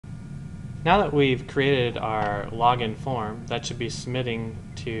Now that we've created our login form that should be submitting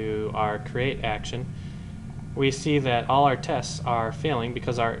to our create action, we see that all our tests are failing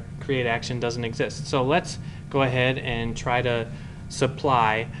because our create action doesn't exist. So let's go ahead and try to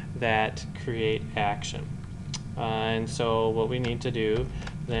supply that create action. And so what we need to do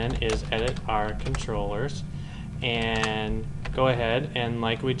then is edit our controllers and go ahead and,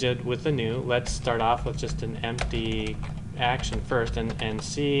 like we did with the new, let's start off with just an empty action first and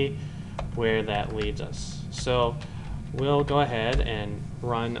see where that leads us. So we'll go ahead and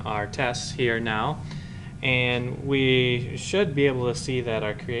run our tests here now, and we should be able to see that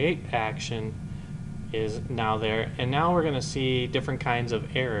our create action is now there, and now we're going to see different kinds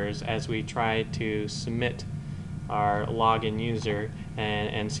of errors as we try to submit our login user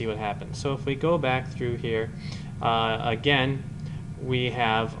and see what happens. So if we go back through here, again we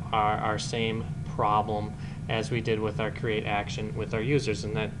have our same problem as we did with our create action with our users,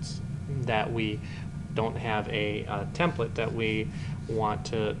 and that's that we don't have a template that we want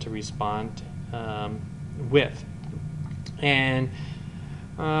to respond with. And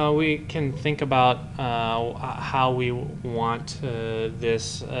we can think about how we want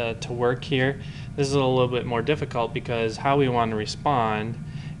this to work here. This is a little bit more difficult because how we want to respond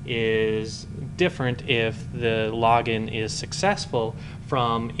is different if the login is successful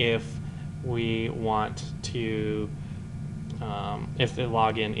from if we want to if the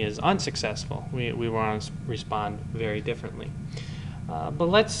login is unsuccessful. We want to respond very differently. But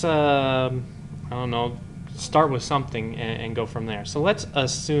let's I don't know, start with something and go from there. So let's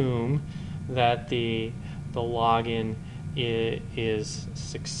assume that the login is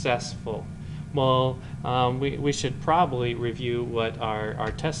successful. Well, we should probably review what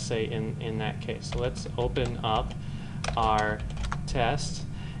our tests say in that case. So let's open up our test,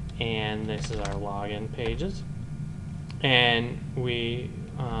 and this is our login pages. And we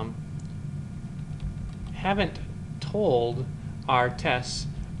haven't told our tests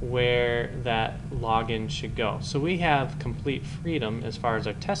where that login should go. So we have complete freedom as far as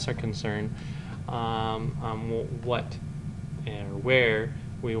our tests are concerned on what and where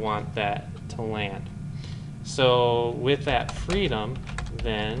we want that to land. So with that freedom,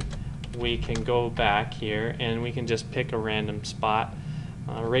 then we can go back here and we can just pick a random spot.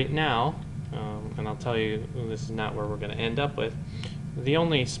 Right now, and I'll tell you this is not where we're going to end up with, the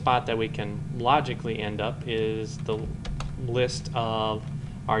only spot that we can logically end up is the list of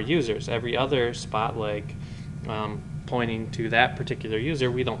our users. Every other spot, like pointing to that particular user,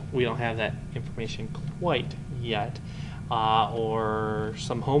 we don't have that information quite yet, or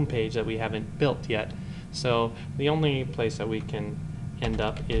some home page that we haven't built yet. So the only place that we can end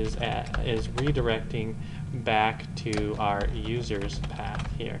up is redirecting back to our users path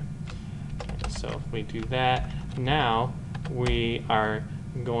here. Okay, so if we do that, now we are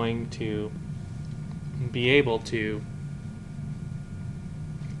going to be able to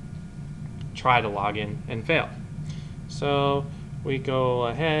try to log in and fail. So we go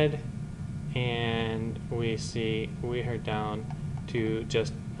ahead and we see we are down to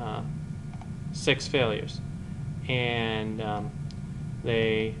just 6 failures, and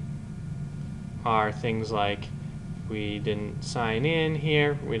they are things like we didn't sign in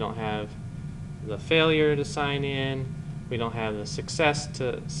here, we don't have the failure to sign in, we don't have the success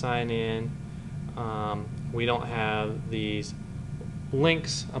to sign in, we don't have these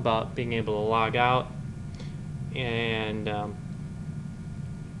links about being able to log out, and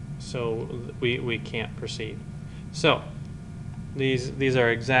so we can't proceed. So these are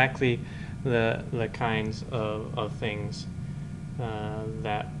exactly the kinds of things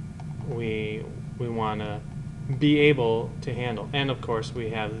that we want to be able to handle. And of course we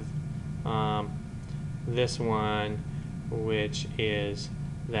have this one, which is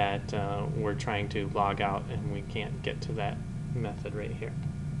that we're trying to log out and we can't get to that method right here.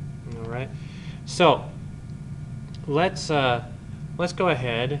 All right, so let's go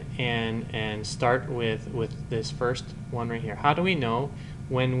ahead and start with this first one right here. How do we know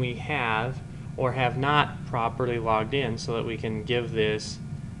when we have or have not properly logged in so that we can give this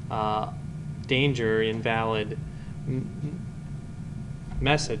danger invalid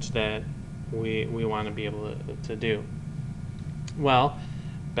message that we want to be able to do? Well,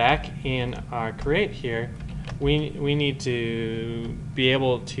 back in our create here, we need to be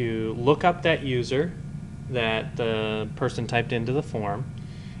able to look up that user that the person typed into the form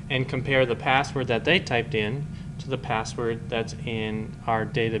and compare the password that they typed in to the password that's in our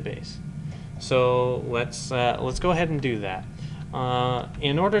database. So let's go ahead and do that.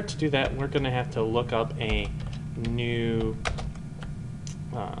 In order to do that, we're going to have to look up a new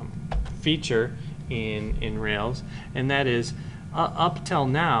feature in Rails, and that is up till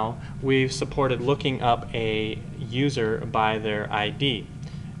now, we've supported looking up a user by their ID.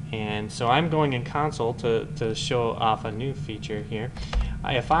 And so I'm going in console to show off a new feature here.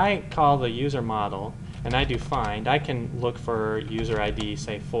 If I call the user model and I do find, I can look for user ID,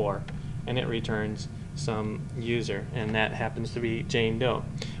 say 4, and it returns some user, and that happens to be Jane Doe.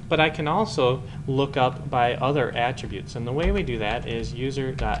 But I can also look up by other attributes, and the way we do that is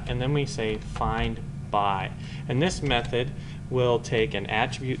user dot, and then we say find by. And this method will take an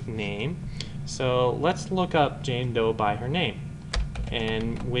attribute name. So let's look up Jane Doe by her name,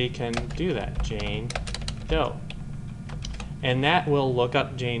 and we can do that, Jane Doe. And that will look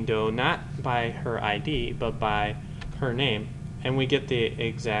up Jane Doe not by her ID, but by her name, and we get the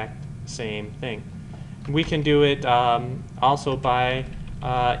exact same thing. We can do it also by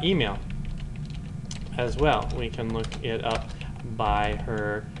email as well. We can look it up by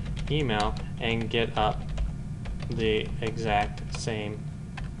her email and get up the exact same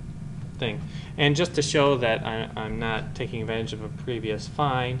thing. And just to show that I'm not taking advantage of a previous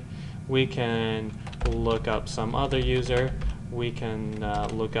find, we can look up some other user. We can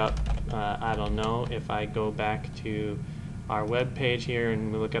look up, I don't know, if I go back to our web page here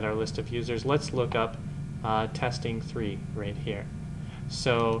and we look at our list of users, let's look up testing 3 right here.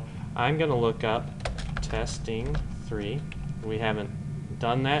 So I'm going to look up testing 3. We haven't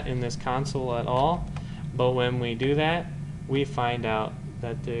done that in this console at all, but when we do that, we find out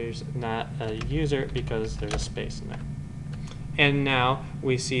that there's not a user because there's a space in there. And now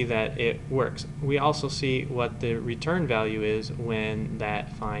we see that it works. We also see what the return value is when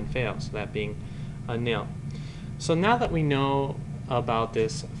that find fails, that being a nil. So now that we know about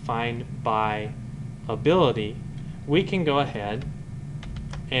this find by ability, we can go ahead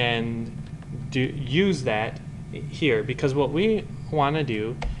and use that here, because what we want to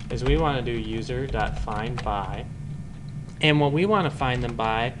do is we want to do user.findBy, and what we want to find them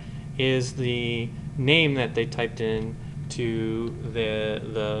by is the name that they typed in to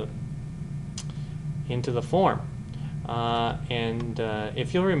into the form.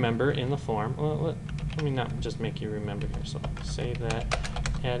 If you'll remember in the form, well, let me not just make you remember here, so save that,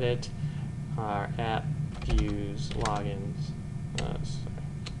 edit, our app views logins,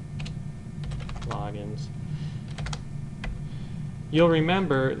 logins. You'll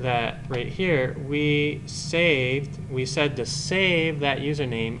remember that right here we said to save that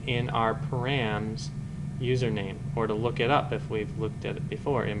username in our params username, or to look it up if we've looked at it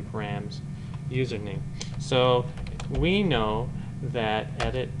before in params username. So we know that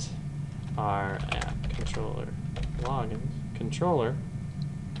edit our app controller logins controller,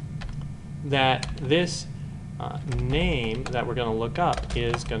 that this name that we're going to look up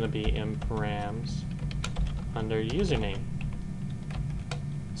is going to be in params under username.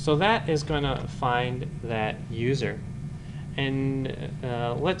 So that is going to find that user, and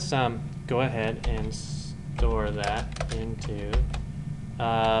let's go ahead and store that into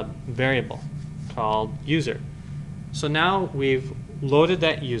a variable called user. So now we've loaded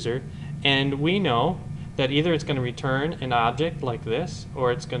that user, and we know that either it's going to return an object like this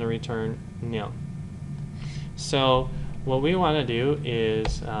or it's going to return nil. So what we want to do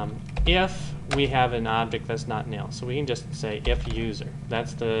is if we have an object that's not nil, so we can just say if user.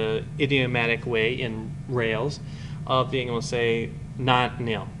 That's the idiomatic way in Rails of being able to say not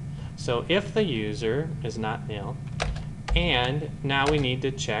nil. So if the user is not nil, and now we need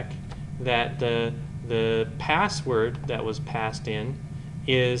to check that the password that was passed in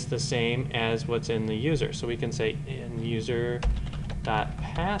is the same as what's in the user. So we can say in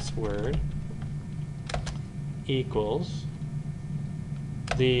user.password equals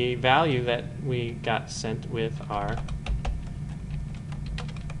the value that we got sent with our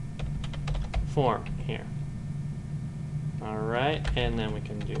form here. Alright, and then we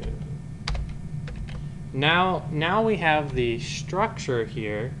can do now we have the structure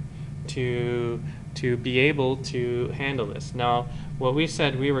here to be able to handle this. Now what we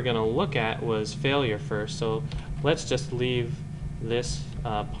said we were going to look at was failure first, so let's just leave this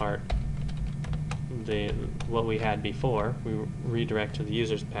part, what we had before. We redirect to the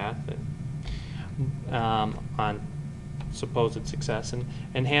user's path on supposed success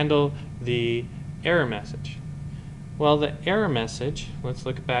and handle the error message. Well, the error message, let's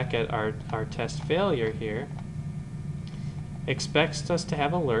look back at our test failure here, expects us to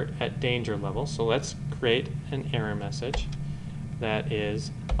have alert at danger level. So let's create an error message that is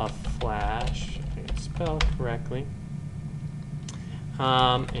a flash, I can spell correctly,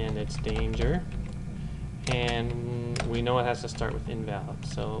 and it's danger, and we know it has to start with invalid.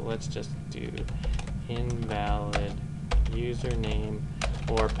 So let's just do invalid username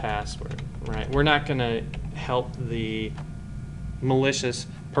or password. Right? We're not going to help the malicious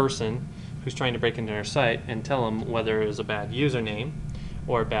person who's trying to break into our site and tell them whether it was a bad username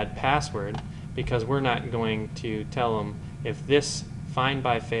or a bad password, because we're not going to tell them if this find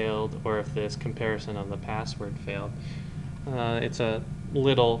by failed or if this comparison of the password failed. It's a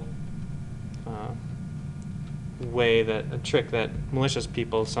little a trick that malicious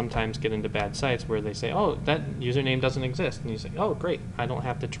people sometimes get into bad sites where they say, oh, that username doesn't exist. And you say, oh, great, I don't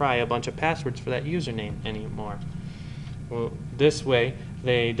have to try a bunch of passwords for that username anymore. Well, this way,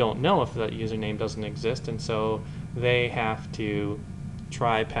 they don't know if that username doesn't exist, and so they have to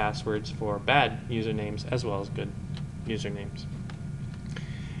try passwords for bad usernames as well as good usernames.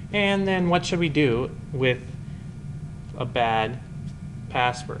 And then what should we do with a bad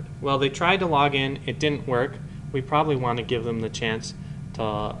password? Well, they tried to log in, it didn't work. We probably want to give them the chance to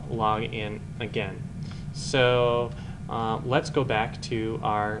log in again. So let's go back to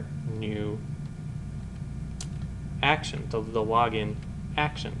our new action, the login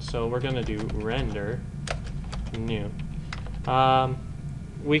action. So we're going to do render new.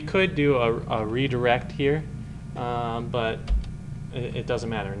 We could do a redirect here, but it doesn't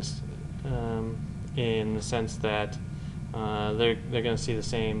matter in the sense that they're going to see the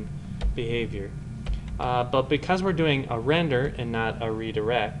same behavior. But because we're doing a render and not a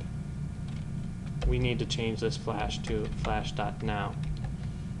redirect, we need to change this flash to flash.now.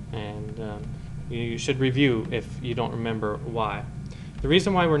 And you should review if you don't remember why. The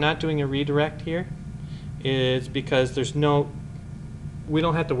reason why we're not doing a redirect here is because we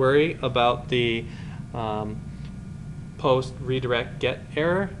don't have to worry about the post redirect get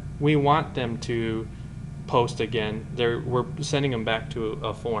error. We want them to post again. We're sending them back to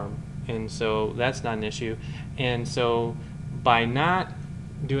a form, and so that's not an issue. And so by not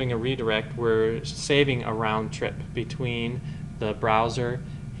doing a redirect, we're saving a round trip between the browser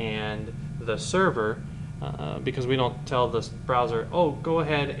and the server, because we don't tell the browser, oh, go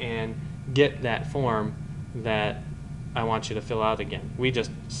ahead and get that form that I want you to fill out again. We just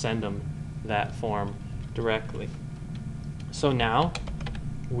send them that form directly. So now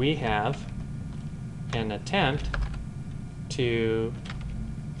we have an attempt to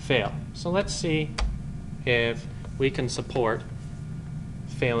fail. So let's see if we can support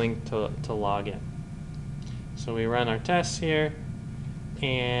failing to log in. So we run our tests here,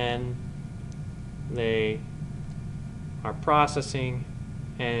 and they are processing,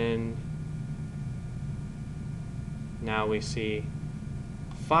 and now we see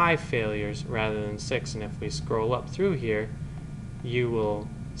 5 failures rather than 6. And if we scroll up through here, you will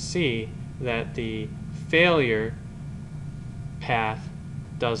see that the failure path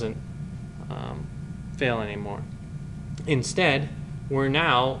doesn't fail anymore. Instead, we're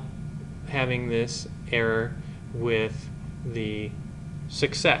now having this error with the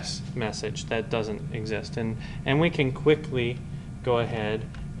success message that doesn't exist, and we can quickly go ahead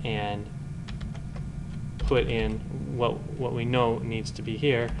and put in what we know needs to be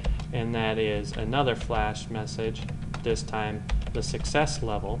here, and that is another flash message, this time the success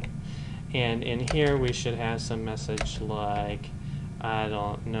level. And in here we should have some message like, I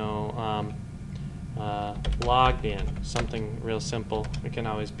don't know, logged in, something real simple. It can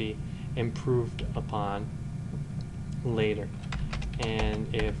always be improved upon later. And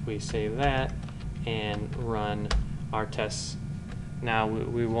if we save that and run our tests, now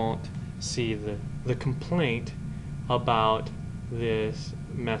we won't see the complaint about this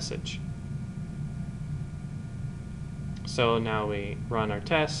message. So now we run our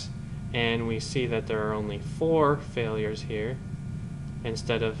tests, and we see that there are only 4 failures here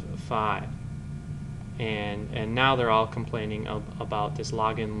instead of 5. And now they're all complaining about this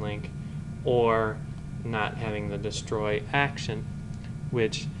login link or not having the destroy action,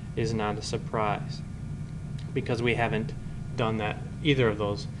 which is not a surprise because we haven't done that, either of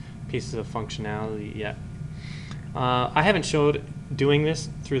those pieces of functionality yet. I haven't showed doing this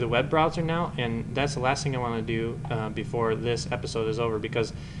through the web browser now, and that's the last thing I want to do before this episode is over,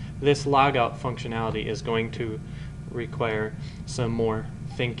 because this logout functionality is going to require some more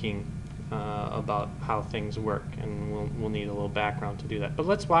thinking about how things work, and we'll need a little background to do that. But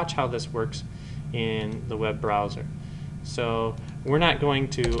let's watch how this works in the web browser. So we're not going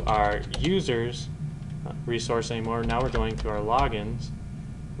to our users resource anymore. Now we're going to our logins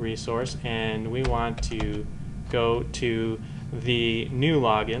resource, and we want to go to the new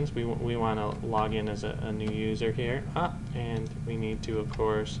logins. We want to log in as a new user here, and we need to, of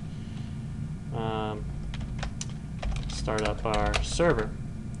course, start up our server.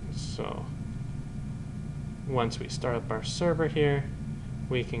 So once we start up our server here,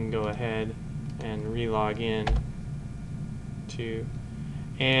 we can go ahead and re-log in to,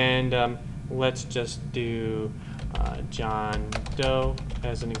 and let's just do John Doe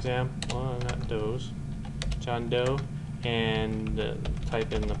as an example, well, not Doe's, John Doe, and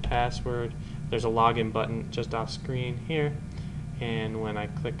type in the password. There's a login button just off screen here, and when I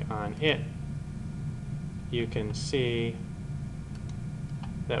click on it, you can see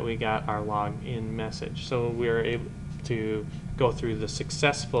that we got our login message. So we were able to go through the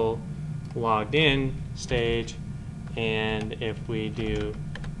successful logged in stage, and if we do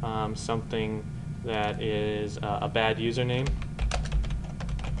something that is a bad username,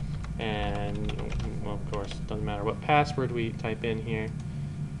 and well, of course it doesn't matter what password we type in here,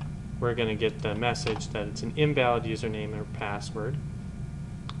 we're going to get the message that it's an invalid username or password.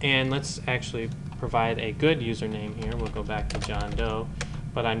 And let's actually provide a good username here. We'll go back to John Doe,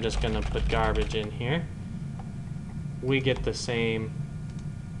 but I'm just going to put garbage in here. We get the same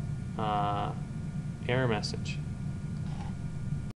error message.